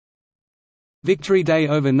Victory Day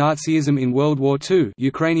over Nazism in World War II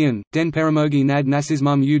Ukrainian, Den Peremogi nad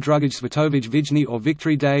Nazismem u Drugaj Svatovij Vijny or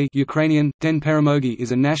Victory Day Ukrainian, Den Peremogi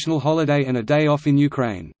is a national holiday and a day off in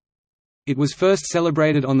Ukraine. It was first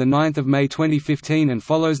celebrated on 9 May 2015 and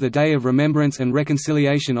follows the Day of Remembrance and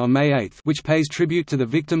Reconciliation on May 8, which pays tribute to the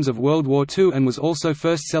victims of World War II and was also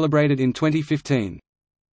first celebrated in 2015.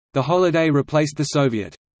 The holiday replaced the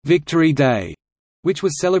Soviet Victory Day, which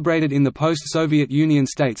was celebrated in the post-Soviet Union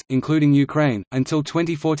states, including Ukraine, until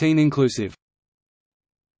 2014 inclusive.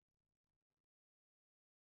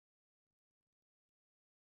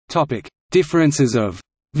 Differences of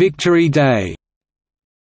Victory Day.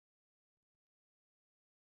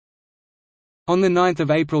 On 9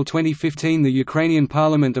 April 2015 the Ukrainian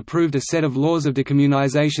parliament approved a set of laws of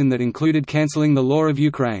decommunization that included cancelling the law of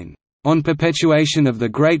Ukraine on perpetuation of the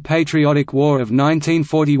Great Patriotic War of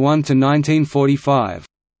 1941–1945,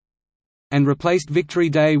 and replaced Victory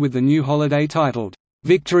Day with the new holiday titled,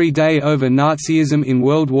 Victory Day over Nazism in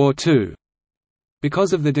World War II.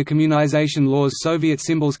 Because of the decommunization laws, Soviet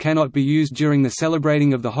symbols cannot be used during the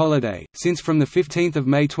celebrating of the holiday, since from 15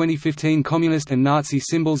 May 2015 Communist and Nazi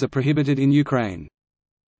symbols are prohibited in Ukraine.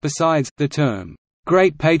 Besides, the term,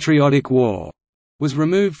 Great Patriotic War, was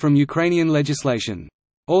removed from Ukrainian legislation.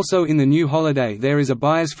 Also in the new holiday there is a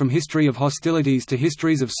bias from history of hostilities to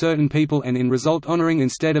histories of certain people and in result honoring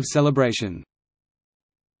instead of celebration.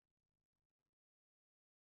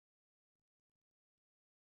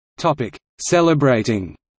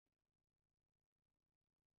 Celebrating.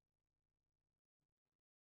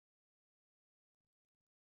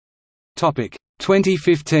 Topic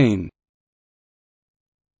 2015.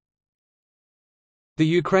 The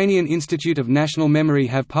Ukrainian Institute of National Memory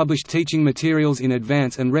have published teaching materials in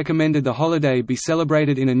advance and recommended the holiday be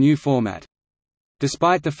celebrated in a new format.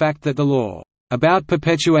 Despite the fact that the law about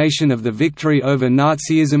perpetuation of the victory over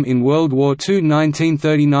Nazism in World War II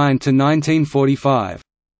 1939–1945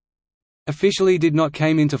 officially did not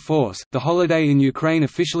came into force, the holiday in Ukraine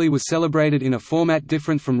officially was celebrated in a format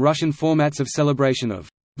different from Russian formats of celebration of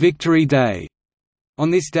Victory Day. On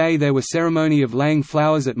this day there was ceremony of laying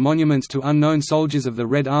flowers at monuments to unknown soldiers of the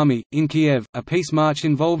Red Army. In Kiev, a peace march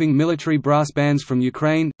involving military brass bands from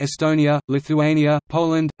Ukraine, Estonia, Lithuania,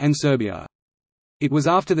 Poland, and Serbia. It was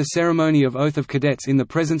after the ceremony of Oath of Cadets in the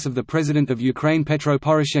presence of the President of Ukraine Petro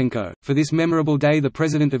Poroshenko. For this memorable day the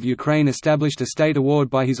President of Ukraine established a state award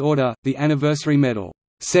by his order, the Anniversary Medal,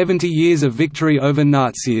 70 Years of Victory over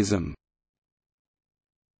Nazism.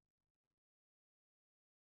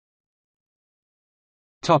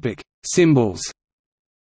 Symbols.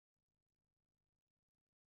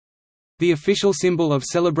 The official symbol of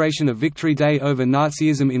celebration of Victory Day over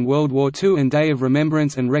Nazism in World War II and Day of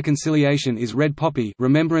Remembrance and Reconciliation is red poppy,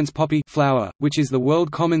 remembrance poppy flower, which is the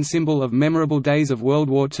world common symbol of memorable days of World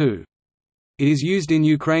War II. It is used in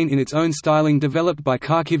Ukraine in its own styling developed by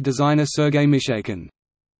Kharkiv designer Sergei Mishaykin.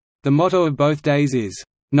 The motto of both days is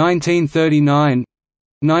 1939,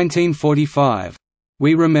 1945.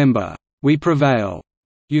 We remember. We prevail.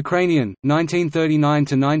 Ukrainian,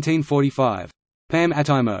 1939–1945. Pam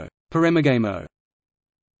Atimo. Peremagamo.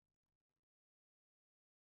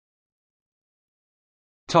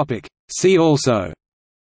 See also: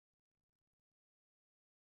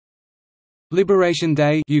 Liberation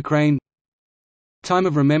Day Ukraine, Time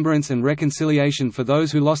of Remembrance and Reconciliation for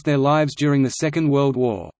those who lost their lives during the Second World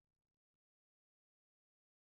War.